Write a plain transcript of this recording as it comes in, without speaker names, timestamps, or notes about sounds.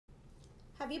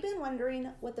Have you been wondering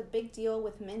what the big deal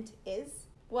with Mint is?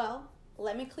 Well,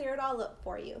 let me clear it all up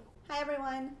for you. Hi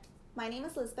everyone, my name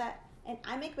is Lisbeth and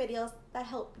I make videos that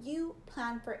help you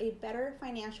plan for a better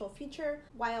financial future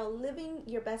while living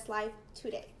your best life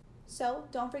today. So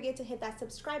don't forget to hit that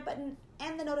subscribe button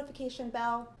and the notification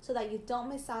bell so that you don't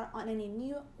miss out on any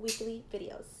new weekly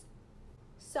videos.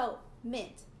 So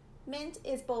Mint. Mint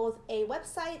is both a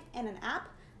website and an app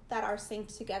that are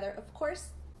synced together, of course.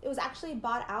 It was actually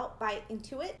bought out by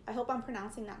Intuit, I hope I'm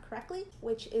pronouncing that correctly,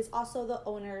 which is also the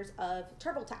owners of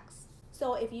TurboTax.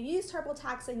 So if you use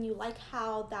TurboTax and you like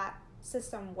how that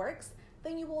system works,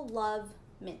 then you will love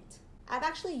Mint. I've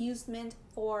actually used Mint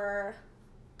for,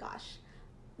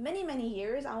 many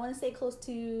years. I want to say close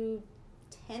to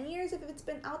 10 years if it's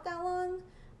been out that long,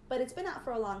 but it's been out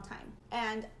for a long time.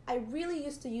 And I really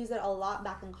used to use it a lot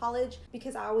back in college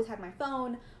because I always had my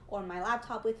phone or my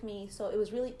laptop with me, so it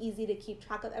was really easy to keep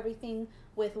track of everything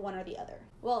with one or the other.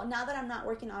 Well, now that I'm not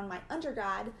working on my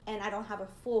undergrad and I don't have a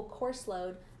full course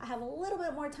load, I have a little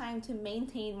bit more time to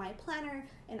maintain my planner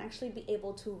and actually be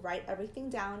able to write everything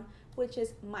down, which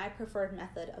is my preferred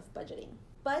method of budgeting.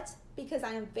 But because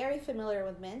I am very familiar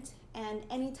with Mint, and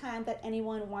anytime that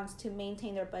anyone wants to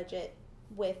maintain their budget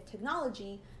with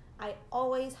technology, I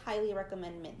always highly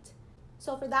recommend Mint.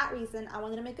 So for that reason, I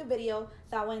wanted to make a video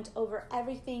that went over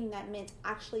everything that Mint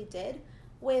actually did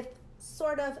with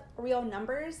sort of real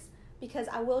numbers, because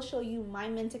I will show you my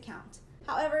Mint account.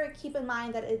 However, keep in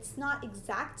mind that it's not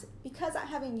exact because I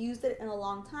haven't used it in a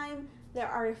long time. There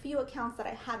are a few accounts that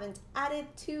I haven't added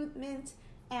to Mint,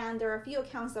 and there are a few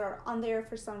accounts that are on there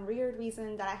for some weird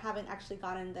reason that I haven't actually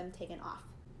gotten them taken off.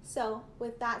 So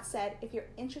with that said, if you're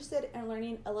interested in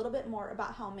learning a little bit more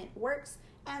about how Mint works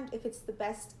and if it's the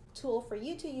best tool for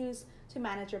you to use to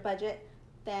manage your budget,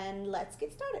 then let's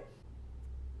get started.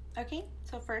 Okay,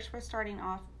 so first we're starting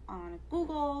off on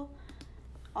Google.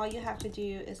 All you have to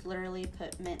do is literally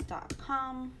put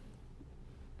mint.com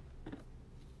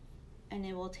and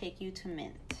it will take you to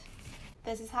Mint.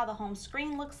 This is how the home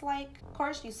screen looks like. Of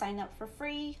course, you sign up for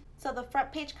free. So the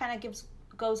front page kind of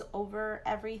goes over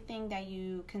everything that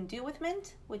you can do with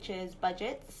Mint, which is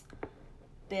budgets,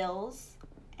 bills,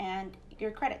 and your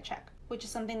credit check, which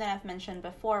is something that I've mentioned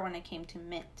before when it came to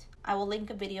Mint. I will link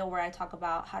a video where I talk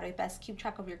about how to best keep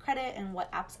track of your credit and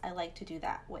what apps I like to do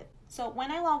that with. So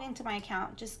when I log into my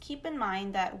account, just keep in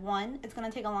mind that 1, it's going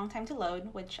to take a long time to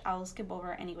load, which I'll skip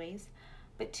over anyways.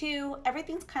 But 2,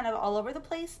 everything's kind of all over the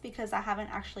place because I haven't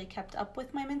actually kept up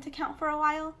with my Mint account for a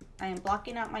while. I am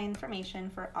blocking out my information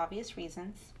for obvious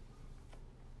reasons.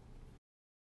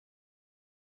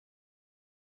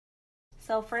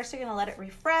 So first you're going to let it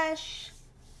refresh.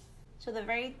 So the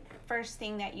very first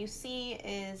thing that you see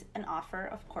is an offer,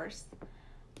 of course.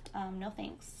 No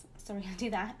thanks. So we're going to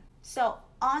do that. So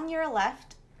on your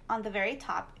left, on the very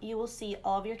top, you will see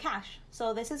all of your cash.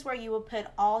 So this is where you will put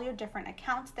all your different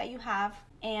accounts that you have,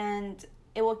 and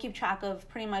it will keep track of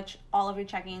pretty much all of your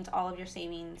checkings, all of your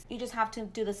savings. You just have to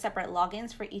do the separate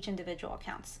logins for each individual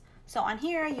accounts. So on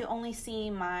here, you only see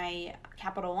my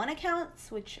Capital One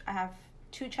accounts, which I have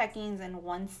 2 checkings and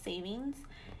 1 savings.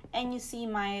 And you see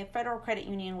my Federal Credit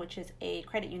Union, which is a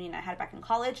credit union I had back in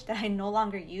college that I no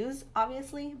longer use,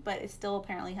 obviously, but it still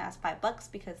apparently has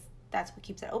 $5 because that's what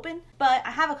keeps it open. But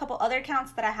I have a couple other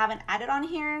accounts that I haven't added on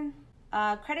here.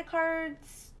 Credit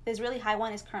cards, this really high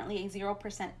one is currently a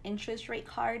 0% interest rate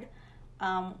card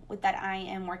with that I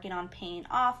am working on paying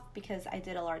off because I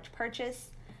did a large purchase.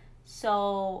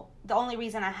 So the only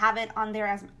reason I have it on there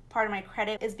as part of my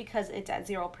credit is because it's at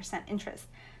 0% interest.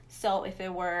 So if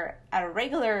it were at a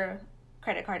regular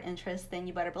credit card interest, then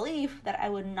you better believe that I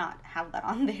would not have that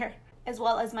on there. As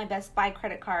well as my Best Buy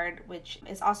credit card, which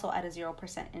is also at a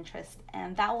 0% interest.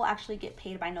 And that will actually get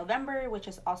paid by November, which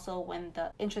is also when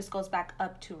the interest goes back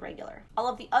up to regular. All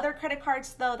of the other credit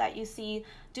cards, though, that you see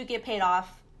do get paid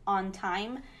off on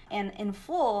time and in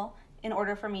full in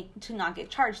order for me to not get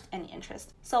charged any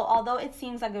interest. So although it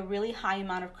seems like a really high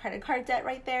amount of credit card debt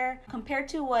right there, compared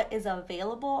to what is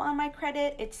available on my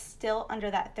credit, it's still under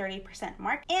that 30%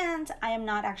 mark. And I am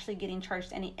not actually getting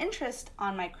charged any interest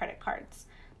on my credit cards.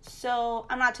 So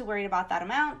I'm not too worried about that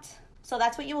amount. So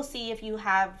that's what you will see if you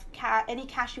have any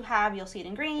cash you have, you'll see it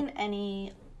in green.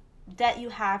 Any debt you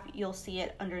have, you'll see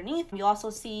it underneath. You'll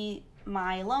also see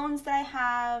my loans that I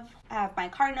have my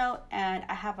car note, and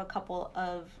I have a couple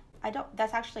of,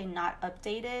 that's actually not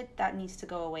updated. That needs to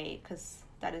go away because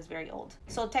that is very old.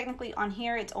 So technically on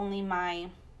here, it's only my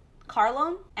car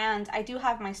loan, and I do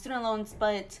have my student loans,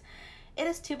 but it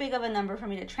is too big of a number for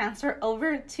me to transfer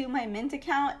over to my Mint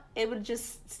account. It would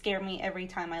just scare me every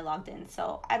time I logged in,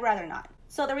 so I'd rather not.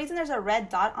 So the reason there's a red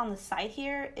dot on the side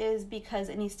here is because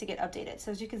it needs to get updated.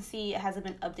 So as you can see, it hasn't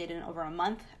been updated in over a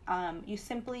month. You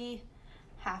simply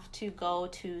have to go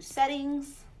to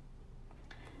settings,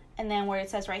 and then where it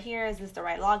says right here, is this the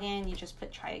right login? You just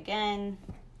put try again.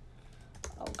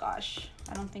 Oh gosh,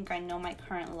 I don't think I know my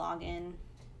current login.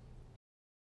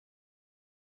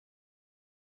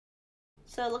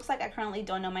 So it looks like I currently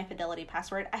don't know my Fidelity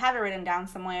password. I have it written down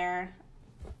somewhere.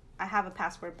 I have a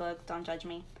password book, don't judge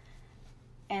me.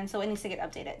 And so it needs to get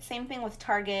updated. Same thing with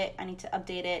Target, I need to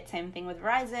update it. Same thing with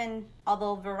Verizon,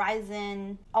 although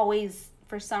Verizon always,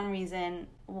 for some reason,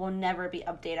 will never be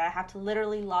updated. I have to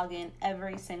literally log in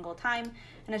every single time,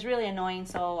 and it's really annoying,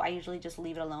 so I usually just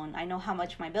leave it alone. I know how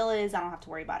much my bill is, I don't have to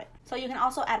worry about it. So you can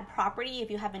also add property. If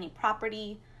you have any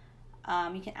property,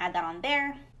 you can add that on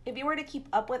there. If you were to keep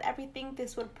up with everything,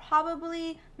 this would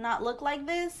probably not look like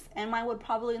this, and mine would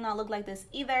probably not look like this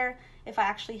either if I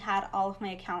actually had all of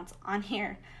my accounts on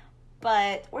here.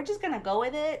 But we're just gonna go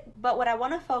with it. But what I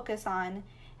wanna focus on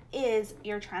is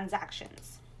your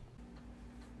transactions.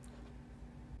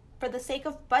 For the sake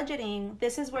of budgeting,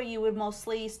 this is where you would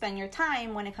mostly spend your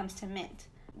time when it comes to Mint.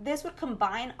 This would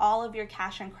combine all of your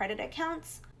cash and credit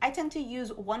accounts. I tend to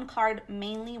use one card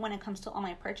mainly when it comes to all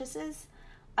my purchases.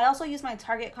 I also use my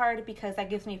Target card because that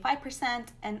gives me 5%,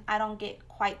 and I don't get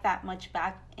quite that much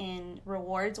back in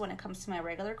rewards when it comes to my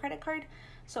regular credit card.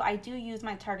 So I do use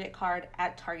my Target card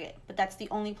at Target, but that's the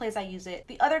only place I use it.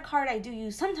 The other card I do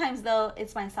use sometimes though,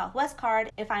 it's my Southwest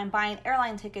card if I'm buying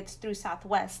airline tickets through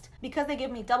Southwest, because they give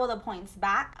me double the points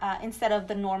back instead of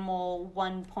the normal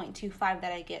 1.25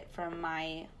 that I get from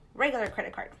my regular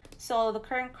credit card. So the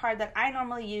current card that I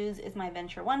normally use is my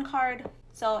Venture One card.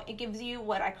 So it gives you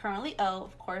what I currently owe,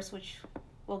 of course, which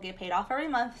will get paid off every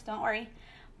month, don't worry.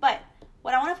 But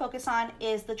what I want to focus on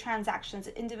is the transactions,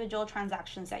 individual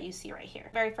transactions that you see right here.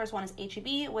 Very first one is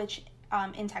H-E-B, which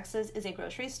in Texas is a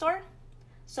grocery store.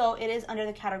 So it is under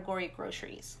the category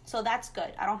groceries. So that's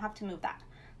good. I don't have to move that.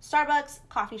 Starbucks,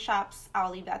 coffee shops,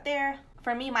 I'll leave that there.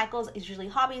 For me, Michael's is usually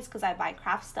hobbies because I buy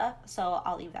craft stuff. So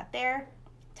I'll leave that there.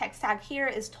 Text tag here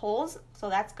is tolls, so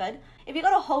that's good. If you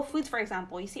go to Whole Foods, for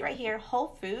example, you see right here, Whole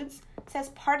Foods says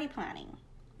party planning.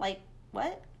 Like,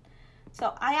 what?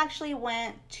 So I actually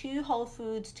went to Whole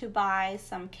Foods to buy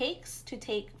some cakes to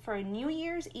take for New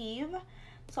Year's Eve.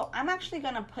 So I'm actually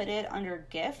gonna put it under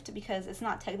gift because it's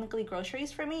not technically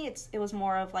groceries for me. It was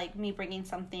more of like me bringing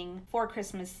something for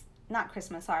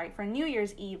for New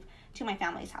Year's Eve to my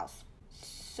family's house.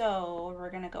 So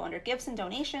we're gonna go under gifts and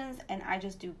donations, and I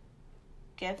just do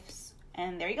gifts,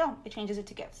 and there you go, it changes it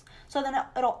to gifts. So then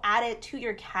it'll add it to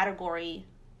your category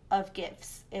of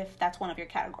gifts if that's one of your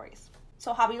categories.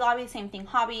 So Hobby Lobby, same thing,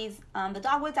 hobbies. The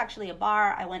Dogwood's actually a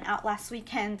bar. I went out last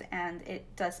weekend and it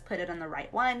does put it on the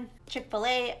right one.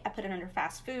 Chick-fil-A, I put it under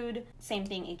fast food. Same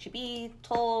thing, H-E-B,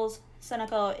 tolls.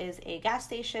 Sunoco is a gas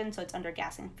station, so it's under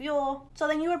gas and fuel. So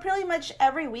then you would pretty much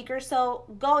every week or so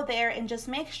go there and just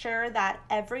make sure that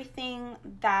everything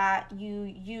that you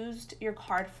used your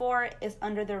card for is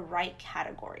under the right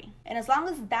category. And as long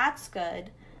as that's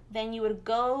good, then you would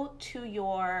go to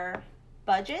your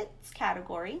budgets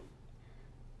category.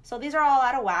 So these are all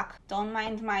out of whack. Don't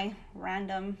mind my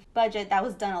random budget that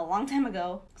was done a long time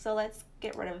ago. So let's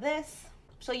get rid of this.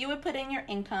 So you would put in your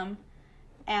income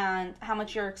and how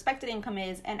much your expected income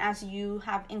is, and as you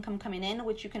have income coming in,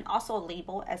 which you can also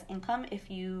label as income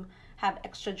if you have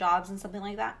extra jobs and something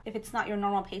like that. If it's not your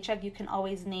normal paycheck, you can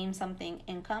always name something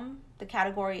income. The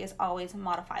category is always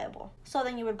modifiable. So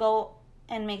then you would go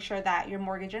and make sure that your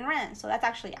mortgage and rent, so that's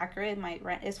actually accurate. My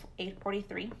rent is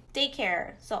 $843.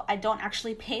 Daycare, so I don't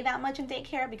actually pay that much in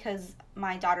daycare because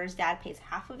my daughter's dad pays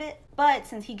half of it, but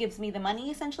since he gives me the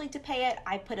money essentially to pay it,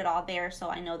 I put it all there, so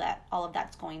I know that all of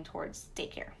that's going towards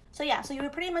daycare. So yeah, so you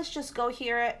would pretty much just go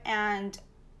here and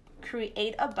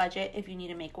create a budget if you need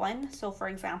to make one. So for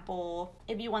example,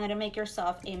 if you wanted to make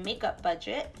yourself a makeup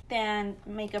budget, then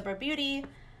makeup or beauty,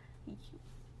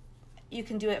 you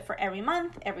can do it for every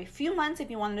month, every few months if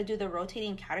you wanted to do the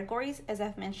rotating categories, as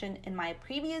I've mentioned in my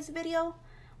previous video,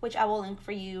 which I will link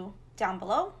for you down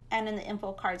below and in the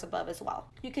info cards above as well.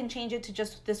 You can change it to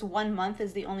just this 1 month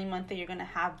is the only month that you're gonna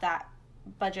have that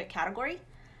budget category.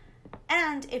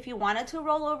 And if you wanted to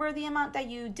roll over the amount that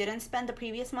you didn't spend the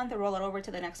previous month and roll it over to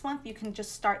the next month, you can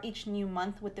just start each new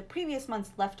month with the previous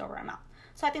month's leftover amount.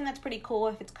 So I think that's pretty cool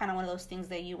if it's kind of one of those things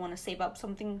that you want to save up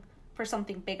something for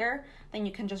something bigger, then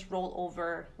you can just roll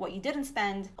over what you didn't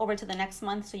spend over to the next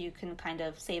month so you can kind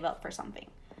of save up for something.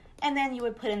 And then you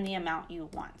would put in the amount you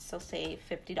want. So say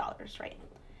 $50, right?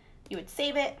 You would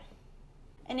save it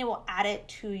and it will add it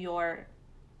to your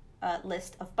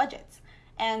list of budgets.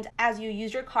 And as you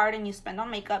use your card and you spend on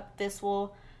makeup, this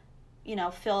will, you know,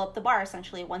 fill up the bar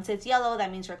essentially. Once it's yellow,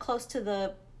 that means you're close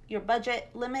to your budget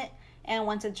limit. And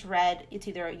once it's red, it's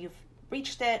either you've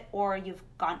reached it or you've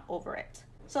gone over it.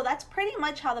 So that's pretty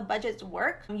much how the budgets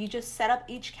work. You just set up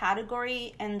each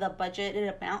category and the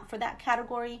budgeted amount for that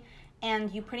category,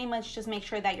 and you pretty much just make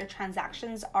sure that your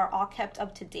transactions are all kept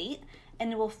up to date,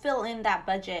 and it will fill in that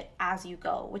budget as you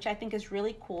go, which I think is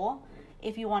really cool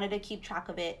if you wanted to keep track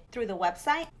of it through the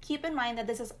website. Keep in mind that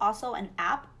this is also an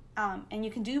app, and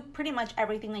you can do pretty much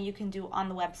everything that you can do on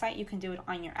the website, you can do it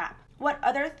on your app. What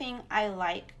other thing I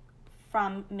like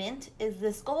from Mint is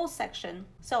this goals section.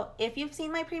 So if you've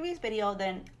seen my previous video,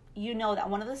 then you know that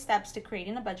one of the steps to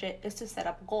creating a budget is to set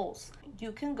up goals.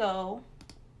 You can go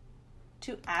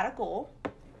to add a goal.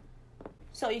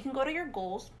 So you can go to your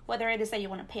goals, whether it is that you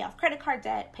want to pay off credit card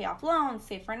debt, pay off loans,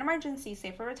 save for an emergency,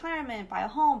 save for retirement, buy a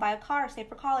home, buy a car, save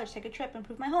for college, take a trip,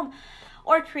 improve my home,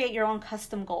 or create your own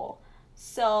custom goal.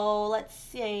 So let's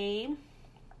say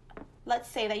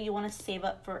that you want to save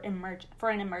up for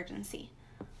an emergency.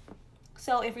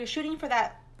 So if you're shooting for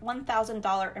that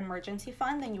 $1,000 emergency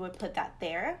fund, then you would put that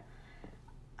there.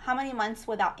 How many months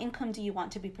without income do you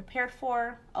want to be prepared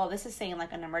for? Oh, this is saying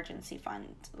like an emergency fund,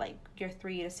 like your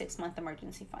 3 to 6 month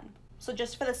emergency fund. So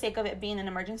just for the sake of it being an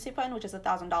emergency fund, which is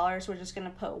 $1,000, we're just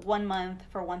going to put 1 month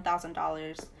for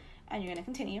 $1,000, and you're going to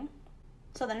continue.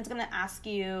 So then it's going to ask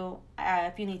you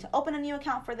if you need to open a new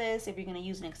account for this, if you're going to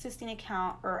use an existing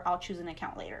account, or I'll choose an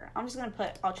account later. I'm just going to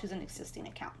put I'll choose an existing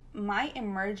account. My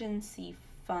emergency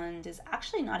fund is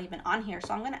actually not even on here,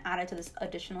 so I'm going to add it to this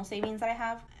additional savings that I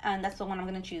have, and that's the one I'm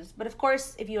going to choose. But of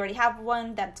course, if you already have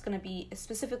one that's going to be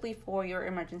specifically for your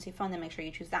emergency fund, then make sure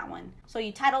you choose that one. So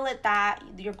you title it that,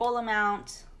 your goal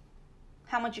amount,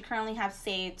 how much you currently have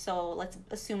saved, so let's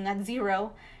assume that's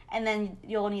 0, and then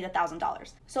you'll need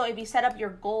 $1,000. So if you set up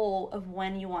your goal of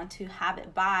when you want to have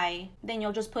it by, then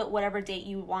you'll just put whatever date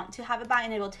you want to have it by,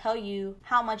 and it will tell you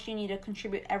how much you need to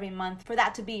contribute every month for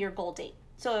that to be your goal date.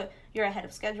 So you're ahead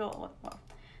of schedule. Well,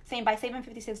 saying by saving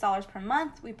 $56 per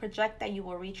month, we project that you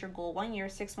will reach your goal 1 year,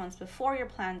 6 months before your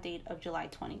planned date of July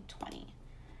 2020.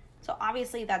 So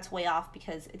obviously that's way off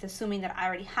because it's assuming that I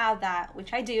already have that,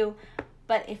 which I do.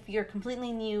 But if you're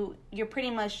completely new, you're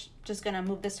pretty much just going to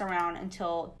move this around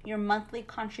until your monthly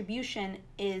contribution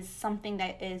is something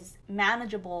that is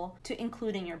manageable to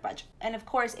include in your budget. And of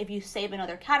course, if you save in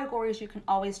other categories, you can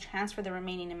always transfer the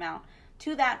remaining amount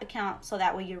to that account so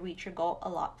that way you reach your goal a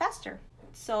lot faster.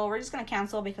 So we're just going to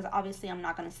cancel because obviously I'm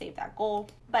not going to save that goal.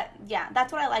 But yeah,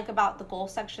 that's what I like about the goal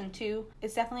section too.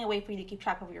 It's definitely a way for you to keep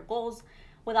track of your goals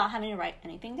without having to write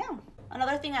anything down.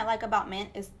 Another thing I like about Mint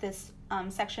is this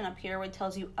section up here where it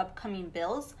tells you upcoming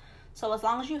bills. So as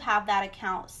long as you have that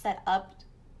account set up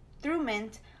through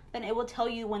Mint, then it will tell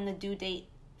you when the due date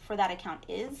for that account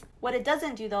is. What it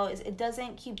doesn't do though is it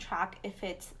doesn't keep track if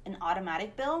it's an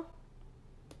automatic bill.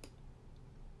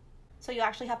 So you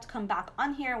actually have to come back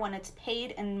on here when it's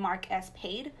paid and mark as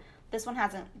paid. This one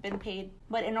hasn't been paid,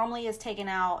 but it normally is taken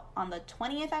out on the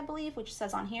 20th, I believe, which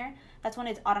says on here. That's when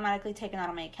it's automatically taken out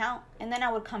of my account. And then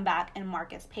I would come back and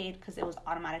mark as paid because it was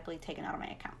automatically taken out of my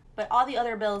account. But all the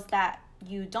other bills that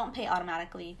you don't pay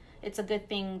automatically, it's a good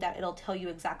thing that it'll tell you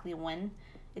exactly when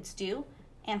it's due.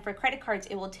 And for credit cards,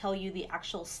 it will tell you the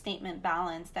actual statement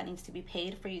balance that needs to be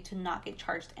paid for you to not get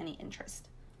charged any interest.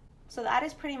 So that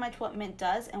is pretty much what Mint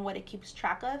does and what it keeps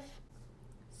track of.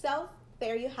 So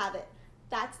there you have it.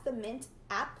 That's the Mint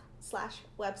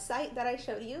app/website that I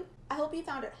showed you. I hope you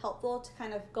found it helpful to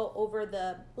kind of go over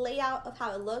the layout of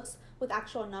how it looks with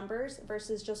actual numbers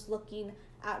versus just looking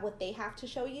at what they have to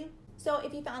show you. So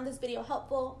if you found this video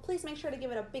helpful, please make sure to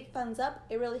give it a big thumbs up.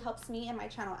 It really helps me and my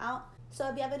channel out. So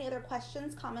if you have any other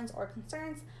questions, comments, or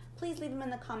concerns, please leave them in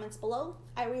the comments below.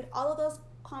 I read all of those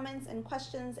comments and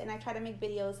questions, and I try to make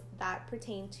videos that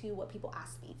pertain to what people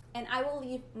ask me. And I will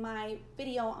leave my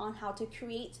video on how to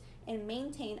create and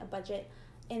maintain a budget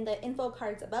in the info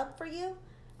cards above for you,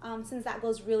 since that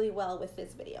goes really well with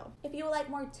this video. If you would like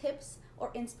more tips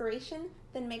or inspiration,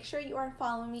 then make sure you are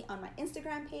following me on my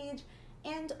Instagram page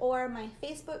and or my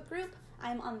Facebook group.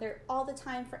 I'm on there all the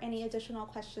time for any additional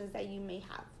questions that you may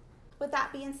have. With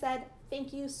that being said,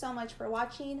 thank you so much for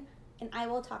watching, and I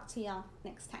will talk to y'all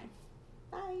next time.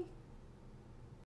 Bye.